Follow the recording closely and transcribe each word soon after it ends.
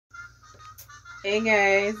Hey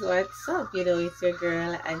guys, what's up? You know, it's your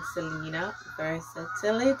girl Ancelena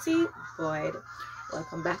Versatility Boyd.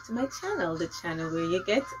 Welcome back to my channel, the channel where you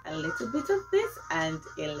get a little bit of this and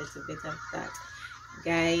a little bit of that.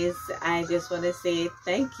 Guys, I just want to say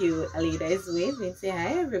thank you. Alida is waving. Say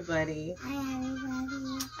hi, everybody. Hi,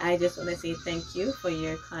 everybody. I just want to say thank you for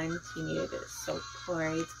your continued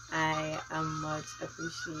support. I am much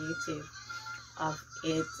appreciative of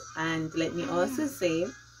it. And let me also say,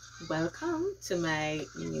 welcome to my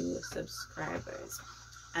new subscribers.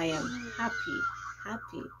 I am happy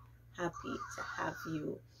to have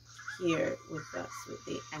you here with us with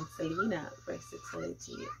the Ancelena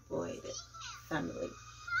Versatility Boyd family.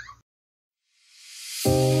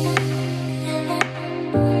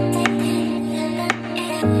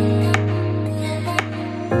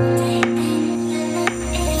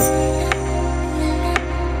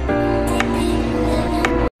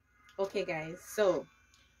 Okay guys, so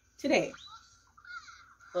today,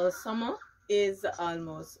 well, summer is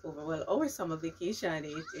almost over. Well, our summer vacation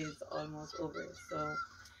it is almost over, so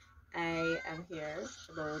I am here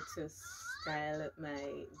about to style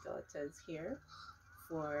my daughter's hair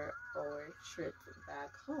for our trip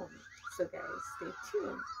back home. So guys, stay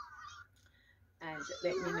tuned and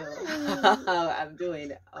let me know how I'm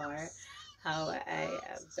doing or how I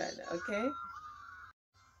have done. Okay.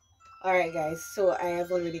 Alright guys, so I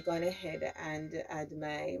have already gone ahead and add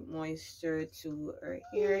my moisture to her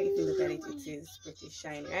hair. If you look at it, it is pretty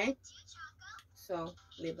shiny, right? So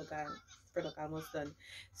labor gun product almost done.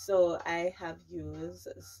 So I have used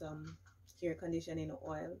some hair conditioning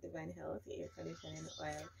oil, Divine Health hair conditioning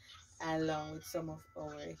oil, along with some of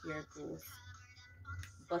our hair growth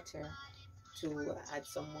butter to add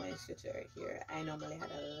some moisture to her hair. I normally had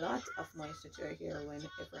a lot of moisture to her hair whenever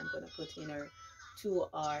I'm gonna put in her 2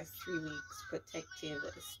 or 3 weeks protective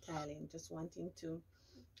styling, just wanting to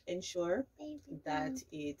ensure that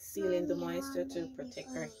it's sealing the moisture to protect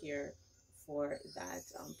her hair for that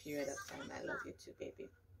period of time. I love you too, baby.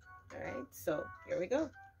 All right, so here we go.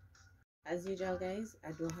 As usual, guys,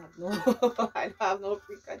 I don't have no I don't have no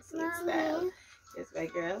preconceived style. Yes, my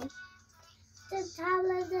girl. The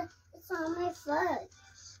tablet is on my foot.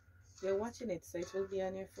 You're watching it, so it will be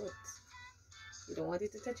on your foot. You don't want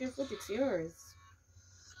it to touch your foot, it's yours.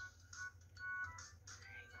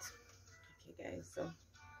 Right. Okay, guys, so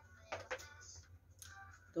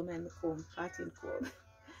don't mind the comb, parting comb.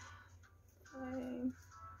 Bye.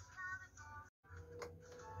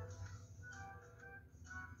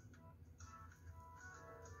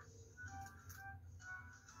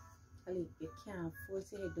 Ali, you can't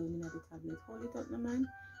force your head down in the tablet. Hold it up, no man.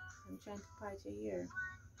 I'm trying to part your ear.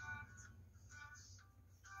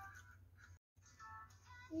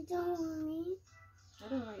 You don't want me? I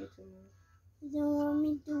don't want you to move. You don't want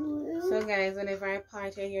me to move? So guys, whenever I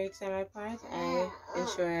part your hair, each time I part, I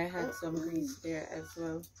ensure I had some grease there as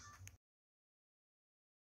well.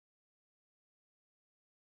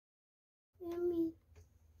 Mommy.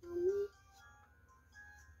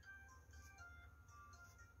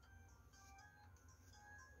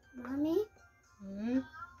 Mommy? Hmm?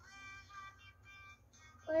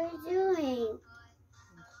 What are you doing?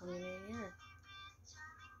 I'm coming in here.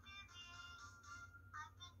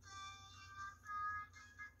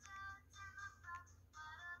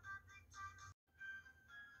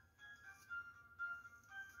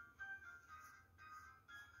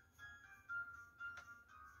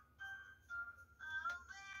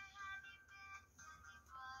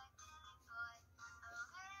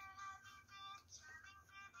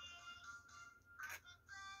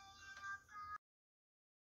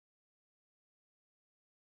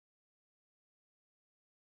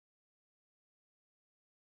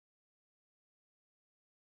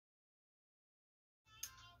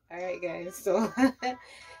 Alright guys, so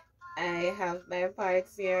I have my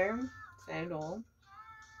parts here. So I know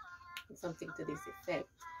something to this effect.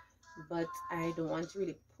 But I don't want to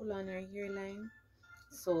really pull on her hairline.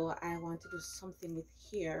 So I want to do something with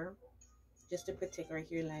hair just to protect her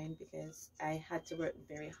hairline because I had to work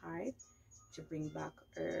very hard to bring back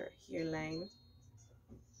her hairline,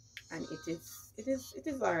 and it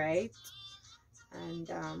is all right,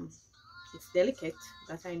 and it's delicate,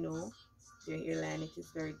 that I know. Your hairline, it is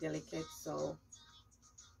very delicate, so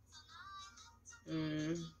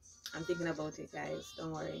I'm thinking about it, guys.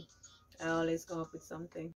 Don't worry, I always come up with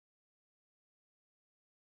something.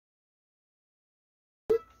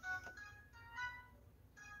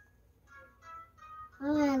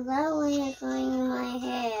 Oh, I love when you're combing my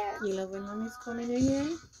hair. You love when mommy's combing your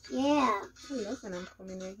hair? Yeah. I love when I'm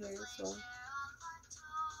combing your hair as well.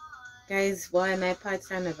 Guys, why my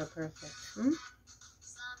parts are never perfect?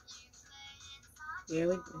 Bear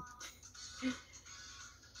with me.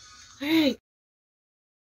 Alright.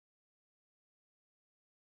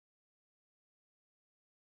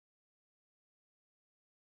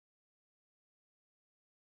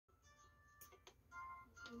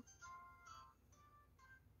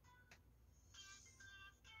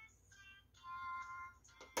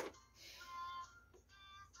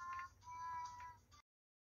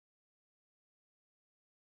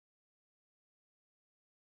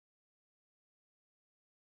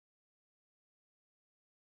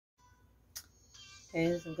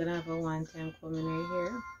 Guys, I'm gonna have a one-time comb right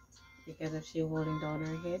here because of she holding down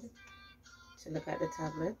her head to look at the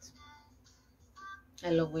tablet.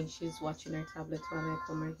 I love when she's watching her tablet while I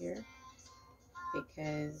comb her hair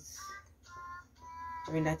because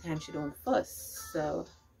during that time she don't fuss, so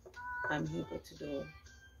I'm able to do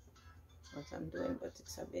what I'm doing, but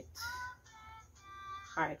it's a bit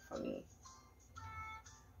hard for me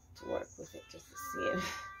to work with it just to see it.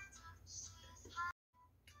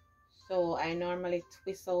 So I normally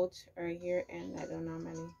twist out her hair and I don't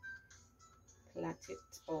normally plait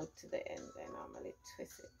it out to the end. I normally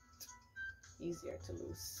twist it. Easier to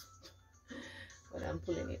lose when I'm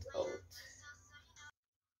pulling it out.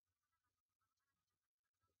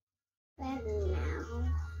 Ready now.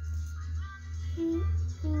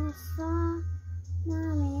 So,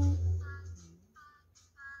 Mommy,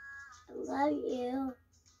 I love you.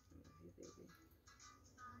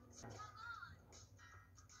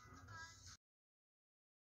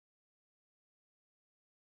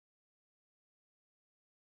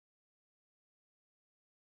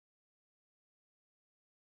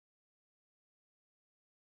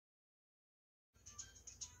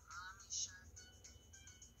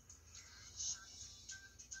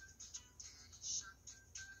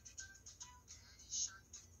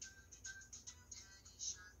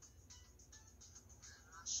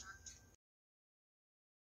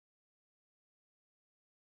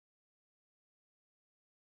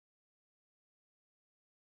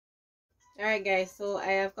 Alright guys, so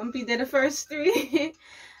I have completed the first three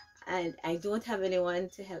and I don't have anyone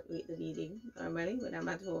to help me with the beading normally when I'm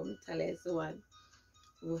at home. Tala is the one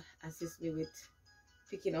who assists me with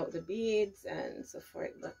picking out the beads and so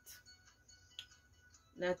forth, but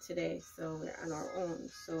not today, so we're on our own.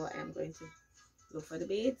 So I'm going to go for the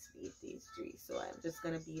beads, bead these three. So I'm just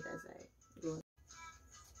gonna bead as I go.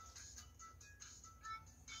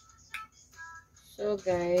 So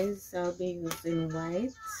guys, I'll be using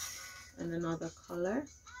white and another color.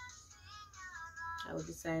 I will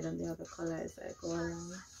decide on the other color as I go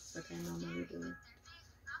along, like I normally do.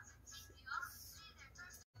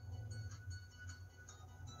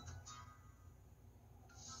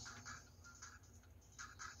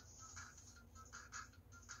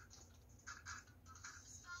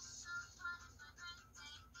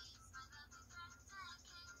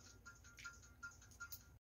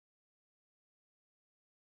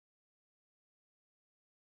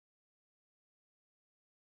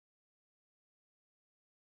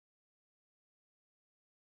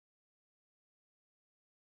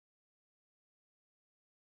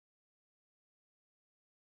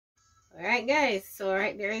 Alright guys, so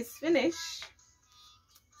right there is finished.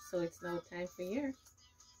 So it's now time for your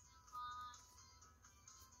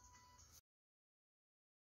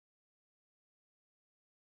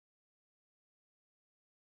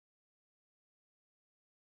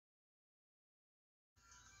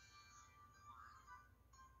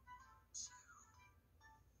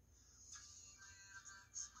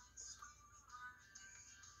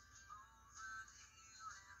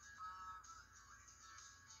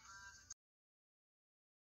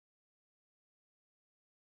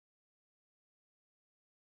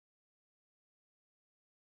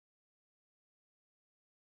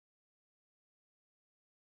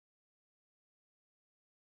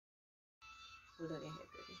hold on your head,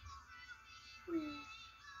 baby.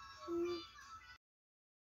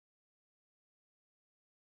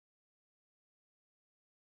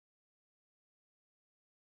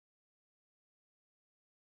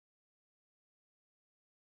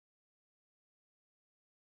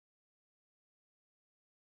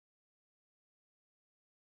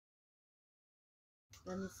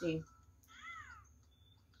 Let me see.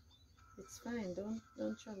 It's fine.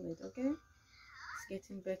 Don't trouble it, okay? It's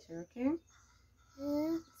getting better, okay?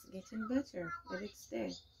 It's getting better. Let it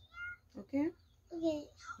stay. Okay? Okay.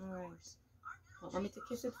 Alright. Want me to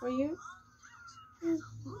kiss it for you?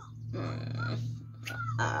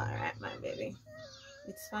 Alright, my baby.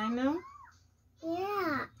 It's fine now?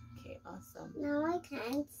 Yeah. Okay, awesome. Now I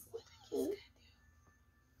can't see.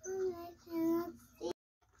 I cannot see.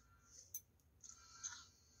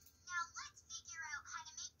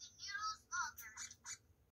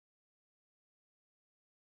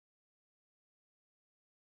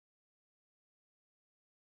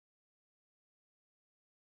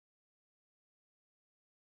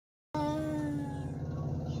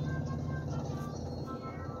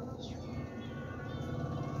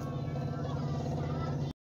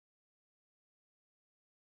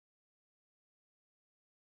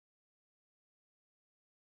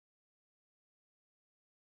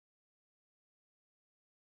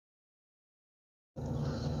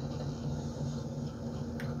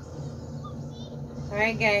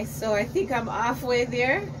 Alright guys, so I think I'm halfway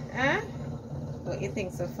there. Huh? What do you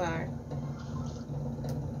think so far?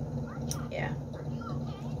 Yeah.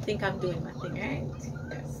 I think I'm doing my thing, right?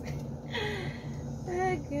 Yes.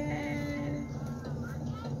 Oh, good.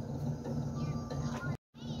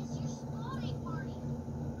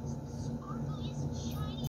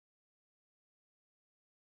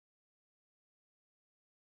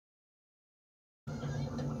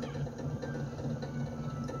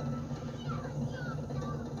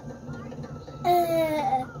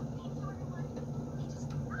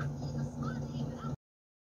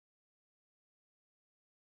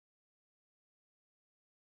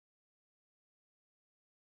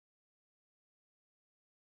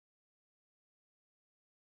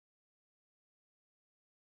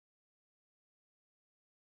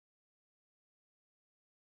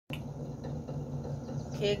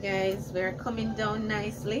 Okay guys, we're coming down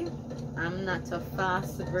nicely. I'm not a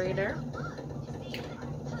fast braider,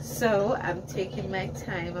 so I'm taking my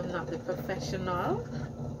time. I'm not the professional,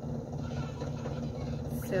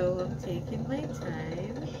 so I'm taking my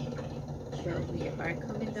time. But we are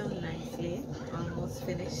coming down nicely. Almost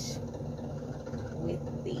finished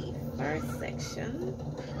with the first section,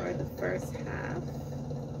 or the first half.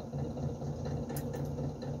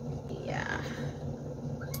 Yeah,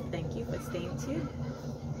 thank you for staying tuned.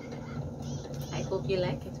 I hope you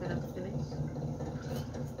like it when I'm finished.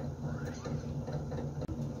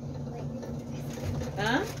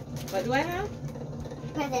 Huh? What do I have?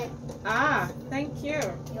 Present. Ah, thank you.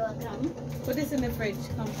 You're welcome. Put this in the fridge.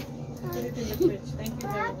 Come. Put it in the fridge. Thank you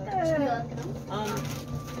very much. You're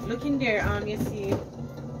welcome. Look in there. You see.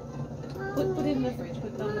 Put it in the fridge.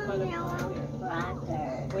 Put down the bottom part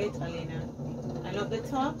there. Wait, Alena. And up the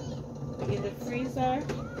top, in the freezer,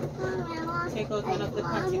 take out one of the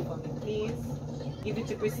patty for me, please. Give it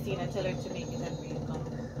to Christina. Tell her to make it and bring it home.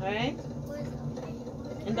 Alright?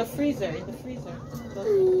 In the freezer. In the freezer.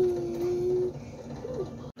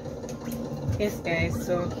 Yes, guys.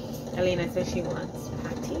 So, Alena says she wants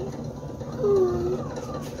patty.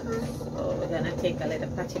 So, we're gonna take a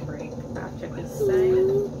little patty break after this side.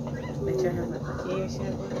 Let her have a patty. Here she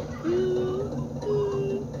has one.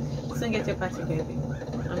 So, get your patty, baby.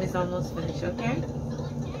 It's almost finished, okay?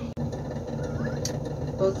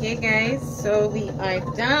 Okay guys, so we are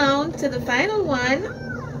down to the final one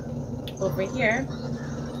over here.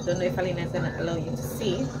 Don't know if Alena is gonna allow you to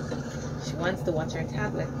see. She wants to watch her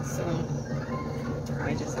tablet, so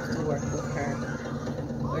I just have to work with her.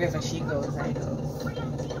 Wherever she goes, I go.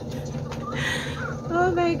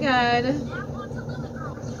 Oh my god.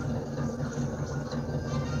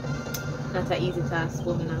 Not an easy task,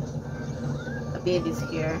 woman. A baby's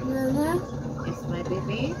here. Mama? It's my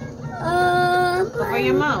baby. Cover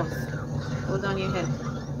your mouth. Hold on your head.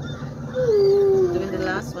 Doing the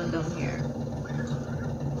last one down here.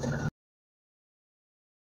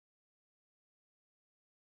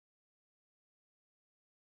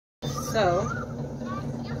 So,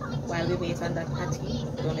 while we wait on that patty,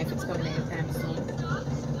 don't know if it's coming anytime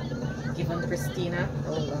soon. Given Christina,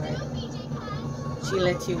 oh Lord, she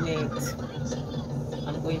let you wait.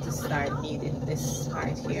 I'm going to start kneading this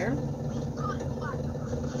part here.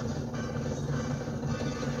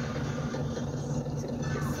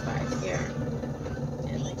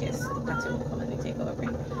 And I guess the patty will come and we take over.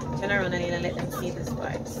 Turn around and let them see this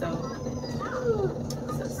part. So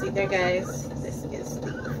see there guys, this is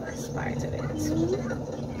the first part of it.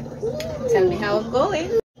 Tell me how I'm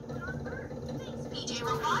going.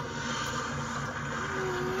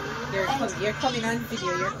 You're coming on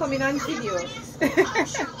video. You're coming on video.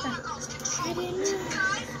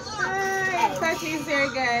 Alright, patty's here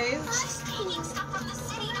guys.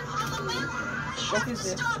 What is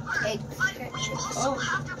this? Eggs. Oh,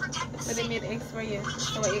 so they made eggs for you.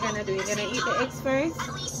 So what you're gonna do? You're gonna eat the eggs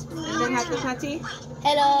first, and then have the patty.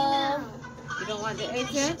 Hello. You don't want the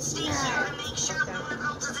eggs yet? No. Okay.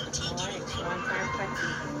 Alright, she wants our patty.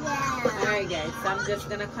 Yeah. Alright guys, so I'm just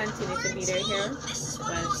gonna continue to meet her here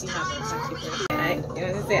while she has her patty first. You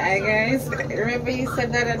want to say hi guys? Remember you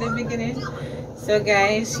said that at the beginning? So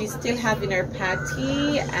guys, she's still having her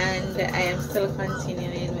patty, and I am still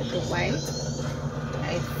continuing with the white.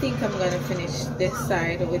 I think I'm gonna finish this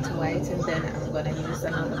side with white, and then I'm gonna use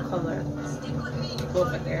another color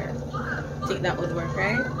over there. I think that would work,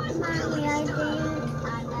 right? Mommy, I did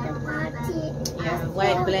the party. Yeah,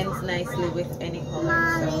 white blends nicely with any color.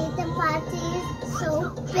 Mommy, the party is so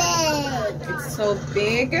big. It's so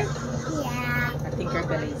big. Yeah. I think your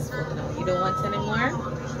belly is full now. You don't want any more?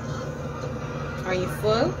 Are you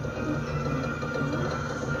full?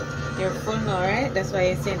 You're full now, right? That's why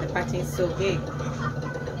you're saying the patty is so big.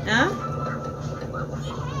 Huh?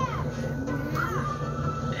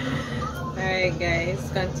 Alright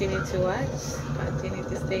guys, continue to watch. Continue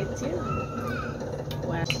to stay tuned.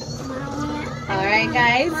 Wow. Alright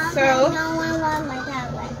guys, so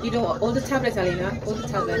you don't hold the tablet, Alina. Hold the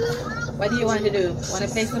tablet. What do you want to do? Want to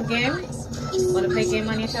play some game? Want to play game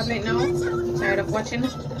on your tablet now? Tired of watching?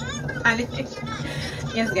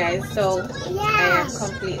 Yes guys, so I am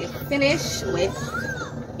completely finished with,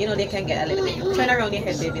 you know, they can get a little bit. Turn around your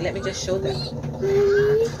head, baby. Let me just show them.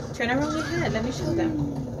 Turn around your head. Let me show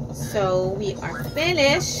them. So we are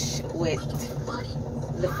finished with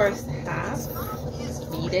the first half,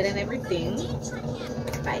 beaded and everything,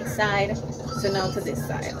 right side. So now to this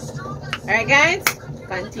side. Alright guys,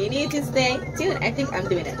 continue to stay tuned. I think I'm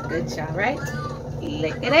doing a good job, right?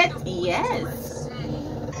 Look at it. Yes.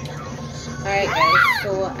 Alright guys,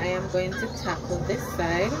 so I am going to tackle this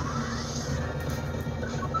side.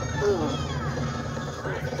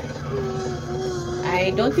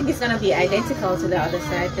 I don't think it's going to be identical to the other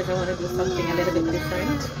side because I want to do something a little bit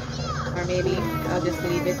different. Or maybe I'll just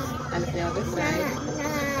leave it as the other side.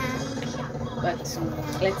 But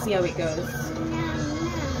let's see how it goes.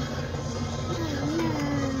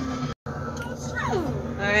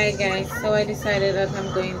 Alright guys, so I decided that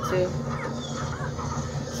I'm going to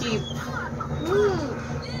keep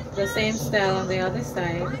the same style on the other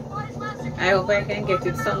side. I hope I can get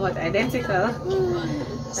it somewhat identical.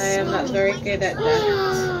 I am not very good at that.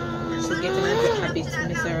 She's getting a bit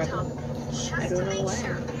miserable. I don't know why.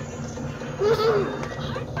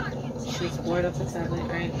 She's bored of the tablet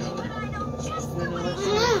right now. I don't know what she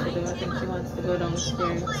wants to do. I think she wants to go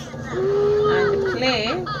downstairs and play.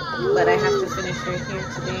 But I have to finish her here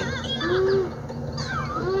today.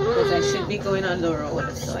 Because I should be going on the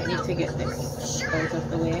road. So I need to get this out of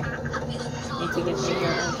the way. I need to get my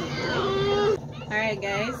hair out of the way. Alright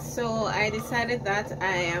guys, so I decided that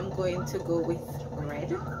I am going to go with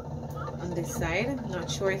red on this side. I'm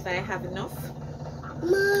not sure if I have enough.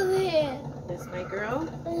 Mommy, That's my girl.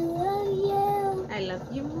 I love you. I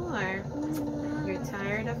love you more. You're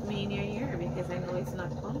tired of me in your ear because I know it's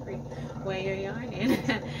not hungry while you're yarning.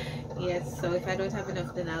 Yes, so if I don't have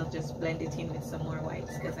enough, then I'll just blend it in with some more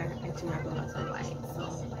whites because I do have a lot of white. So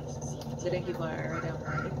I'm going to give her a red and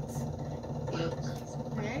white look.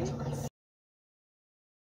 Alright.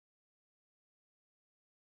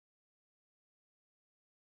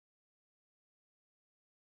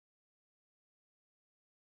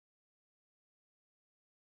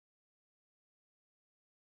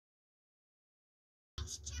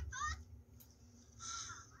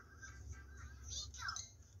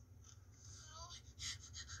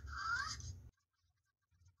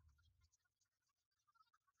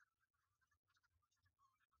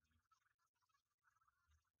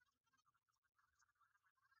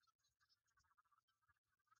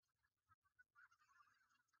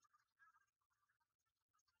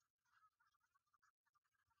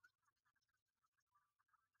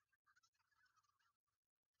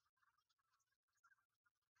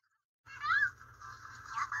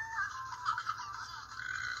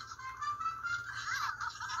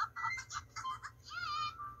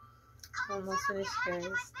 Almost finished guys.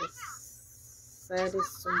 This side is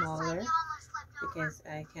smaller because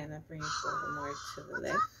I cannot bring it over more to the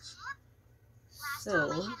left. So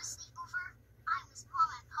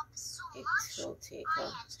it will take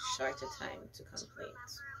a shorter time to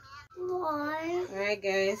complete. Why? Alright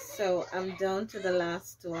guys, so I'm down to the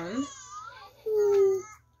last one.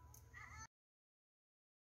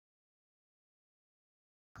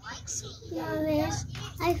 Mommy,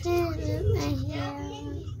 I finished my hair.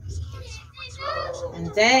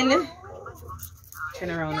 And then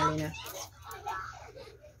turn around, Alina.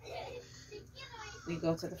 We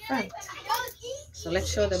go to the front. So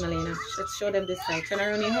let's show them, Alina. Let's show them this side. Turn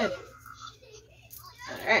around your head.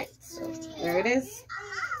 Alright, so there it is.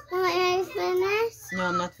 Are you finished? No,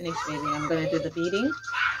 I'm not finished, baby. I'm gonna do the beading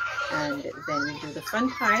and then we do the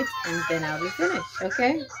front part and then I'll be finished,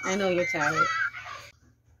 okay? I know you're tired.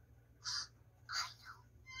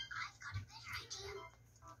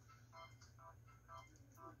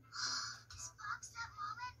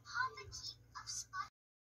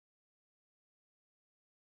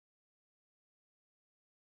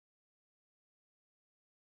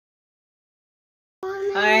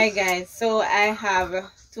 Alright guys, so I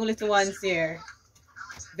have two little ones here.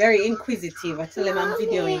 Very inquisitive. I tell them I'm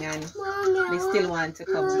videoing and they still want to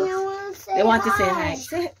come. They want to say hi.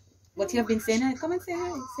 Say what you have been saying hi. Come and say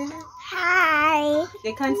hi. Say hi. Hi.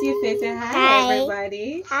 They can't see your face. Say hi, Hi.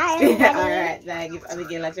 everybody. Hi, everybody. Alright, now I give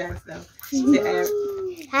Abigail a chance now.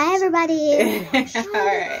 Say Hi, everybody.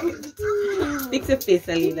 Alright. Fix your face,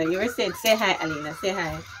 Alina. You were saying say hi, Alina. Say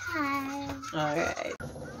hi. Hi. Alright.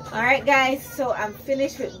 Alright guys, so I'm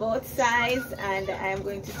finished with both sides and I'm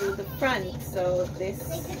going to do the front. So this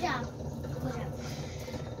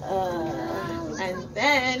and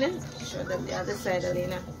then show them the other side,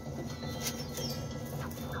 Alina.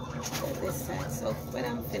 So this side. So when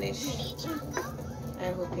I'm finished,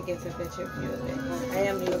 I hope you get a better view of it. I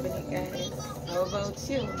am loving it, guys. How about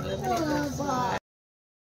you? I'm loving it.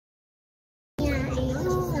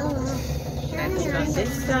 Can I put it on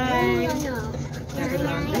this side? Can I put it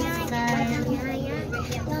on this side?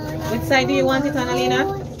 Which side do you want it on,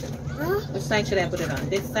 Alina? Which side should I put it on?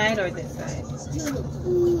 This side or this side?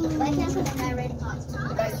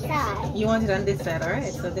 You want it on this side,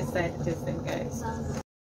 alright? So this side it is then, guys.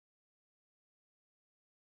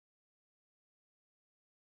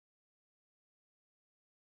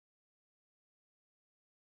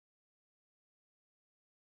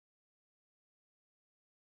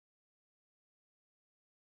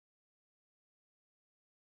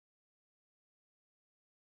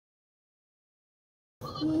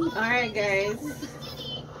 Alright guys,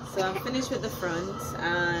 so I'm finished with the front.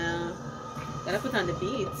 Gotta put on the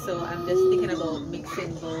beads, so I'm just thinking about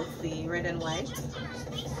mixing both the red and white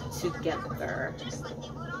together.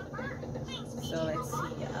 So let's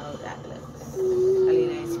see how that looks.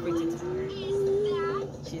 Alina is pretty tired.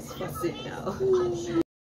 She's fussing now.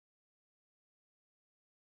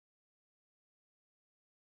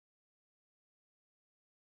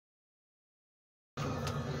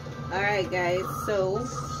 Alright guys, so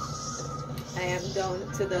I am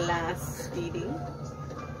down to the last beading.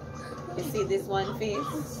 You see this one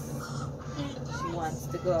face? She wants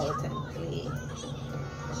to go out and play.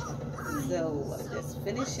 So I'm just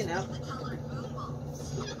finishing up.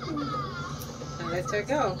 And let her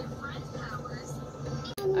go.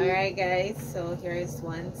 Alright guys, so here is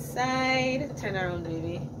one side. Turn around,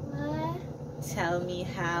 baby. Tell me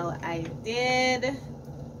how I did.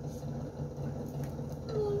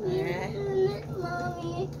 Alright.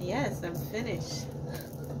 Yes, I'm finished.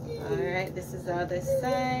 Alright, this is the other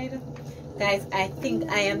side. Guys, I think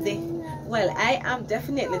I am I am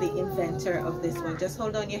definitely the inventor of this one. Just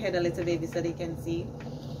hold on your head a little, baby, so they can see.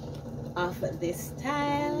 Of this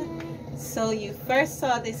style. So you first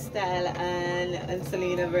saw this style on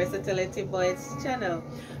Ancelena Versatility Boys channel.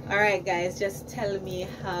 Alright guys, just tell me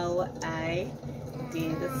how I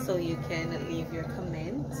did, so you can leave your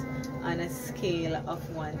comment on a scale of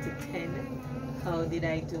 1 to 10. How did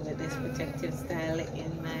I do with this protective style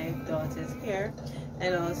in my daughter's hair?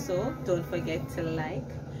 And also don't forget to like,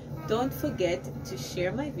 don't forget to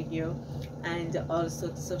share my video, and also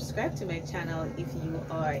to subscribe to my channel if you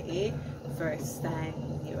are a first time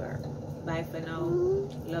viewer. Bye for now.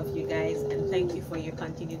 Love you guys and thank you for your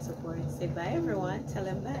continued support. Say bye everyone. Tell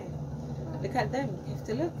them bye. Look at them. You have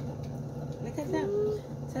to look. Look at them.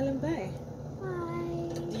 Tell them bye.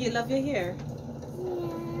 Bye. Do you love your hair?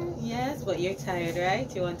 Yes. Yes, but you're tired, right?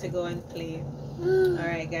 You want to go and play.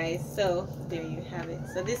 Alright guys, so there you have it.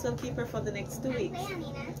 So this will keep her for the next 2 weeks.